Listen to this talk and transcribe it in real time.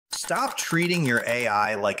Stop treating your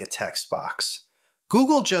AI like a text box.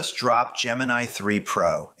 Google just dropped Gemini 3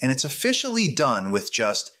 Pro, and it's officially done with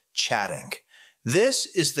just chatting. This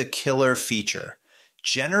is the killer feature,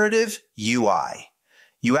 Generative UI.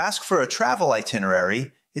 You ask for a travel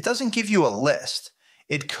itinerary, it doesn't give you a list.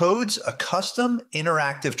 It codes a custom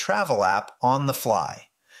interactive travel app on the fly.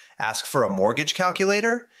 Ask for a mortgage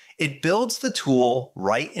calculator, it builds the tool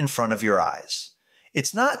right in front of your eyes.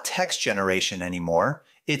 It's not text generation anymore,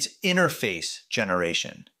 it's interface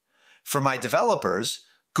generation. For my developers,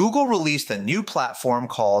 Google released a new platform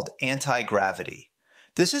called Antigravity.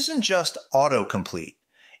 This isn't just autocomplete.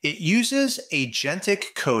 It uses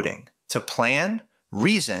agentic coding to plan,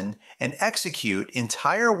 reason, and execute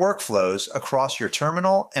entire workflows across your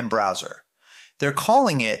terminal and browser. They're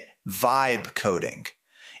calling it vibe coding.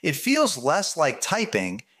 It feels less like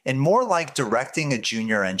typing and more like directing a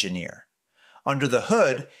junior engineer. Under the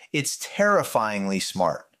hood, it's terrifyingly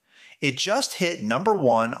smart. It just hit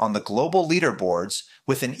 #1 on the global leaderboards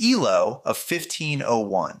with an ELO of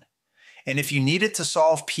 1501. And if you need it to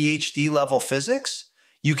solve PhD-level physics,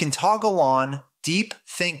 you can toggle on Deep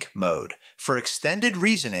Think mode for extended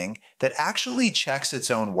reasoning that actually checks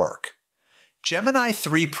its own work. Gemini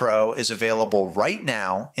 3 Pro is available right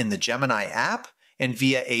now in the Gemini app and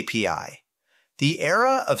via API. The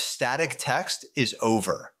era of static text is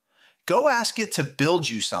over. Go ask it to build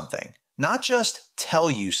you something, not just tell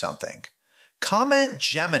you something. Comment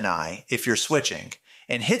Gemini if you're switching,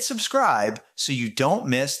 and hit subscribe so you don't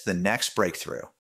miss the next breakthrough.